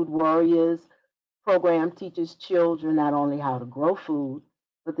 The Food Warriors program teaches children not only how to grow food,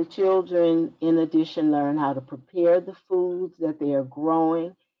 but the children, in addition, learn how to prepare the foods that they are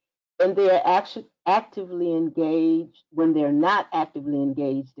growing. And they are actually actively engaged. When they're not actively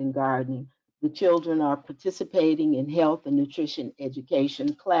engaged in gardening, the children are participating in health and nutrition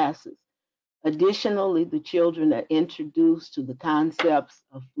education classes. Additionally, the children are introduced to the concepts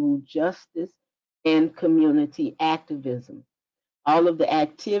of food justice and community activism. All of the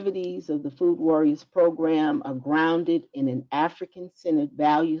activities of the Food Warriors program are grounded in an African-centered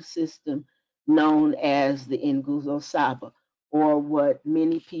value system known as the Nguzo Saba, or what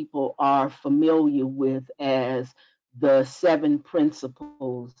many people are familiar with as the 7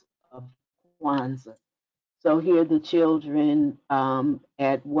 principles of Kwanzaa. So here the children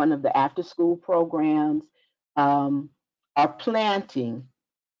at one of the after-school programs are planting.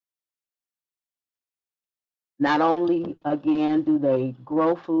 Not only, again, do they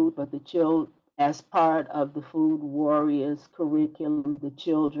grow food, but the children, as part of the Food Warriors curriculum, the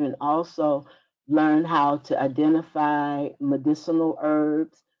children also learn how to identify medicinal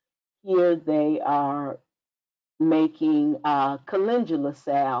herbs. Here they are making calendula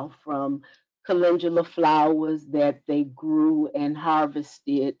salve from calendula flowers that they grew and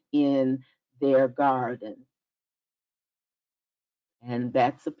harvested in their garden. And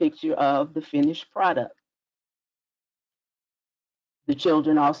that's a picture of the finished product. The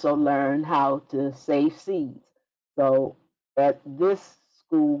children also learn how to save seeds. So at this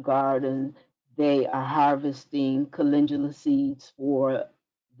school garden, they are harvesting calendula seeds for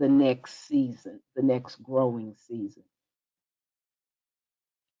the next season, the next growing season.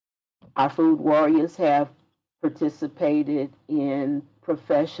 Our Food Warriors have participated in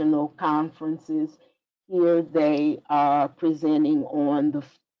professional conferences. Here they are presenting on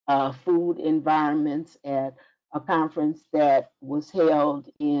the food environments at a conference that was held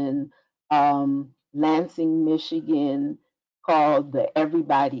in Lansing, Michigan, called the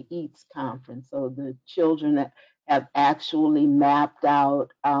Everybody Eats Conference. So the children have actually mapped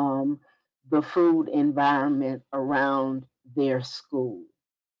out the food environment around their school.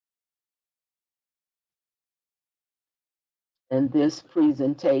 And this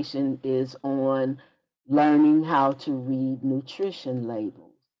presentation is on learning how to read nutrition labels.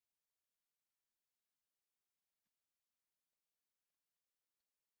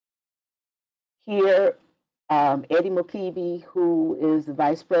 Here, Eddie McKeeby, who is the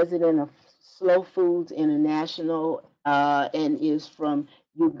Vice President of Slow Foods International and is from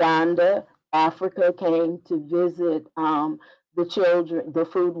Uganda, Africa, came to visit the children, the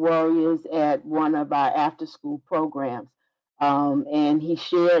Food Warriors, at one of our after-school programs. And he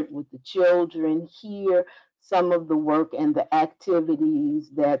shared with the children here some of the work and the activities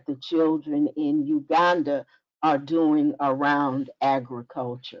that the children in Uganda are doing around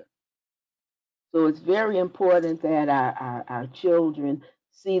agriculture. So it's very important that our children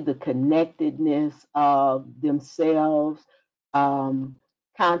see the connectedness of themselves, um,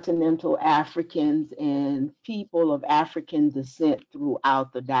 continental Africans, and people of African descent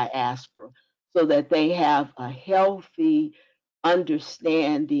throughout the diaspora, so that they have a healthy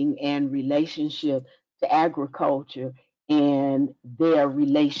understanding and relationship to agriculture and their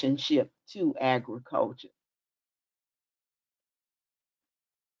relationship to agriculture.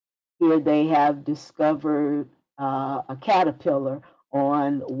 Here they have discovered a caterpillar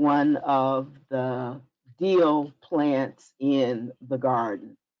on one of the dill plants in the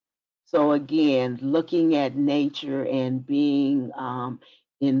garden. So again, looking at nature and being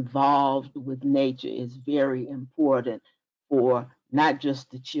involved with nature is very important for not just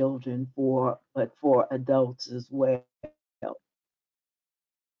the children, but for adults as well.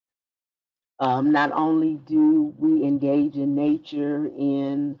 Not only do we engage in nature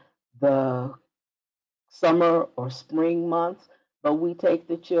in the summer or spring months, but we take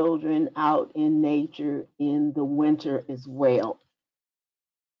the children out in nature in the winter as well.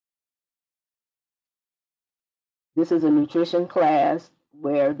 This is a nutrition class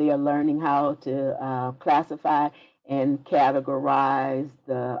where they are learning how to classify and categorize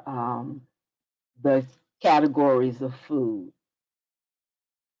the categories of food.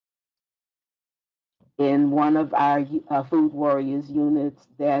 In one of our Food Warriors units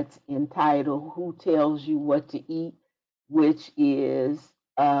that's entitled Who Tells You What to Eat, which is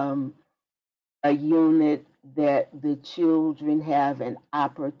a unit that the children have an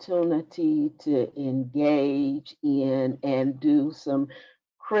opportunity to engage in and do some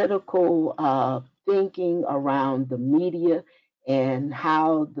critical thinking around the media and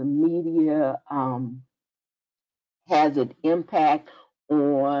how the media has an impact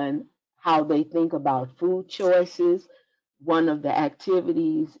on how they think about food choices. One of the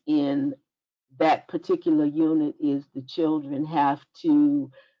activities in that particular unit is the children have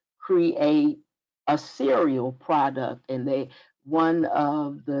to create a cereal product, and they one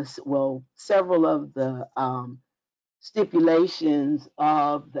of the well several of the stipulations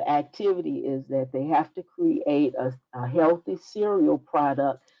of the activity is that they have to create a healthy cereal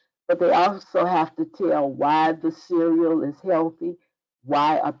product, but they also have to tell why the cereal is healthy,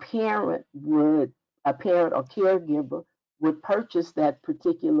 why a parent or caregiver would purchase that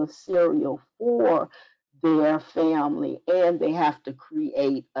particular cereal for their family, and they have to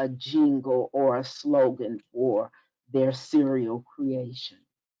create a jingle or a slogan for their cereal creation.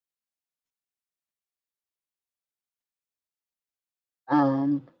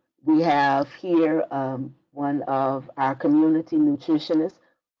 Um, we have here one of our community nutritionists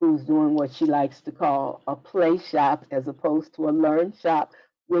who's doing what she likes to call a play shop as opposed to a learn shop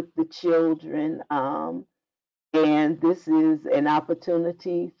with the children. And this is an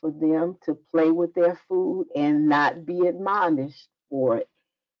opportunity for them to play with their food and not be admonished for it.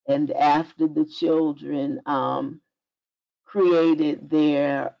 And after the children created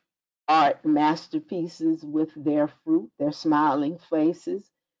their art masterpieces with their fruit, their smiling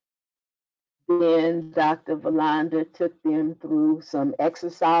faces, then Dr. Valanda took them through some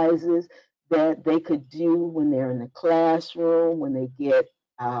exercises that they could do when they're in the classroom, when they get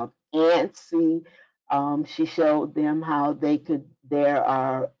antsy. She showed them how there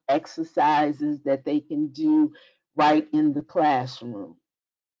are exercises that they can do right in the classroom.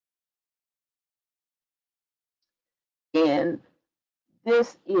 And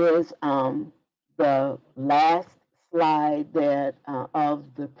this is the last slide that of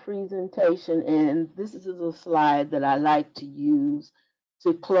the presentation, and this is a slide that I like to use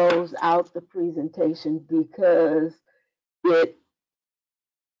to close out the presentation because it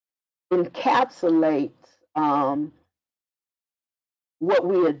encapsulates what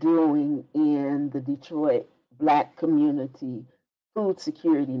we are doing in the Detroit Black Community Food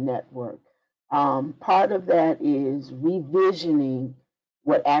Security Network. Part of that is revisioning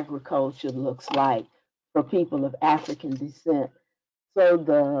what agriculture looks like for people of African descent. So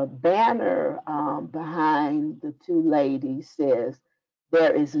the banner behind the two ladies says,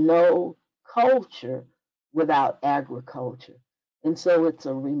 "There is no culture without agriculture." And so it's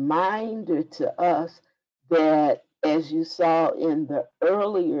a reminder to us that, as you saw in the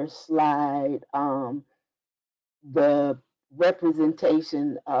earlier slide, the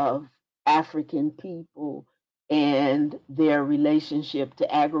representation of African people and their relationship to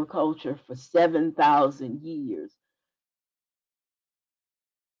agriculture for 7,000 years.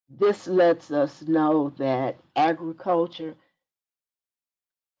 This lets us know that agriculture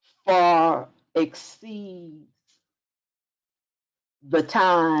far exceeds the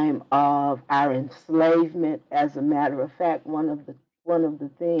time of our enslavement. As a matter of fact, one of the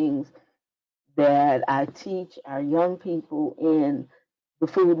things that I teach our young people in the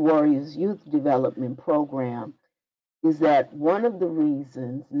Food Warriors Youth Development Program is that one of the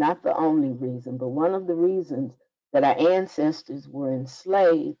reasons, not the only reason, but one of the reasons that our ancestors were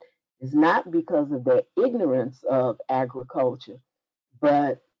enslaved is not because of their ignorance of agriculture,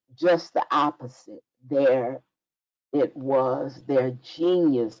 but just the opposite. It was their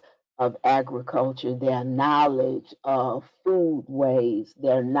genius of agriculture, their knowledge of food ways,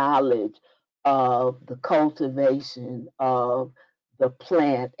 their knowledge of the cultivation of the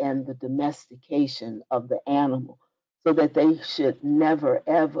plant and the domestication of the animal, so that they should never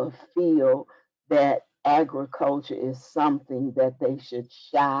ever feel that agriculture is something that they should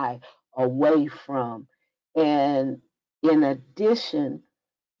shy away from. And in addition,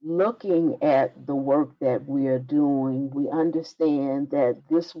 looking at the work that we are doing, we understand that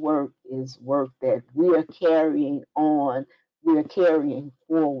this work is work that we are carrying on, we are carrying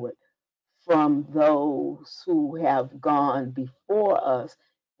forward from those who have gone before us.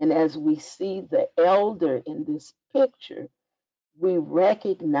 And as we see the elder in this picture, we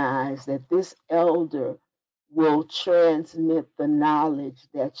recognize that this elder will transmit the knowledge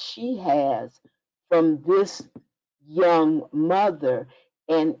that she has from this young mother.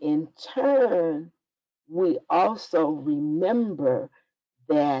 And in turn, we also remember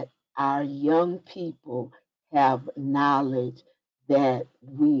that our young people have knowledge that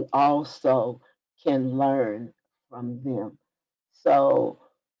we also can learn from them. So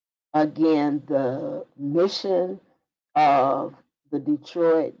Again, the mission of the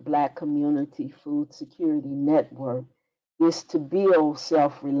Detroit Black Community Food Security Network is to build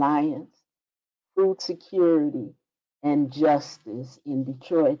self-reliance, food security, and justice in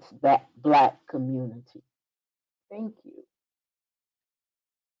Detroit's Black community. Thank you.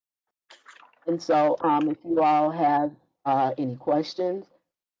 And so if you all have any questions,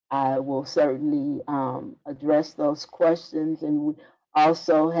 I will certainly address those questions. And we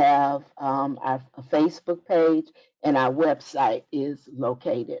also have our Facebook page, and our website is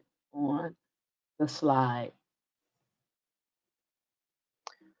located on the slide.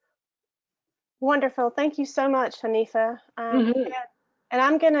 Wonderful. Thank you so much, Hanifa. And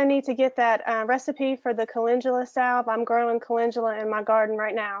I'm going to need to get that recipe for the calendula salve. I'm growing calendula in my garden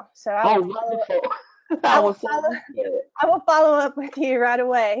right now. So I will wonderful. I will follow up with you right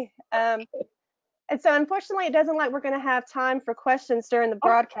away. And so unfortunately, it doesn't like we're going to have time for questions during the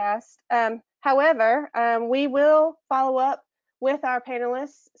broadcast. However, we will follow up with our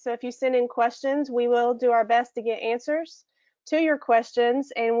panelists. So if you send in questions, we will do our best to get answers to your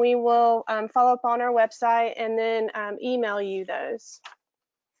questions, and we will follow up on our website and then email you those.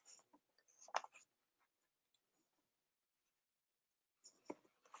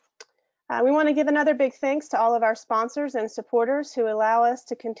 We want to give another big thanks to all of our sponsors and supporters who allow us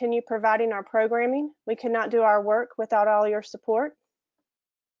to continue providing our programming. We could not do our work without all your support.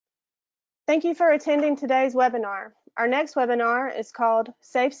 Thank you for attending today's webinar. Our next webinar is called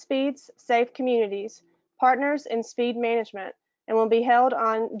Safe Speeds, Safe Communities, Partners in Speed Management, and will be held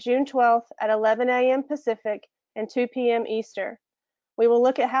on June 12th at 11 a.m. Pacific and 2 p.m. Eastern. We will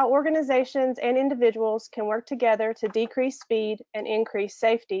look at how organizations and individuals can work together to decrease speed and increase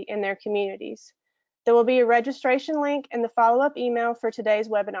safety in their communities. There will be a registration link in the follow-up email for today's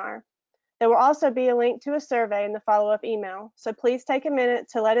webinar. There will also be a link to a survey in the follow-up email, so please take a minute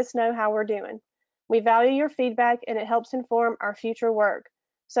to let us know how we're doing. We value your feedback and it helps inform our future work.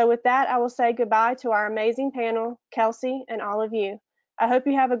 So with that, I will say goodbye to our amazing panel, Kelsey, and all of you. I hope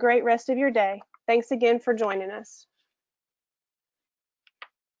you have a great rest of your day. Thanks again for joining us.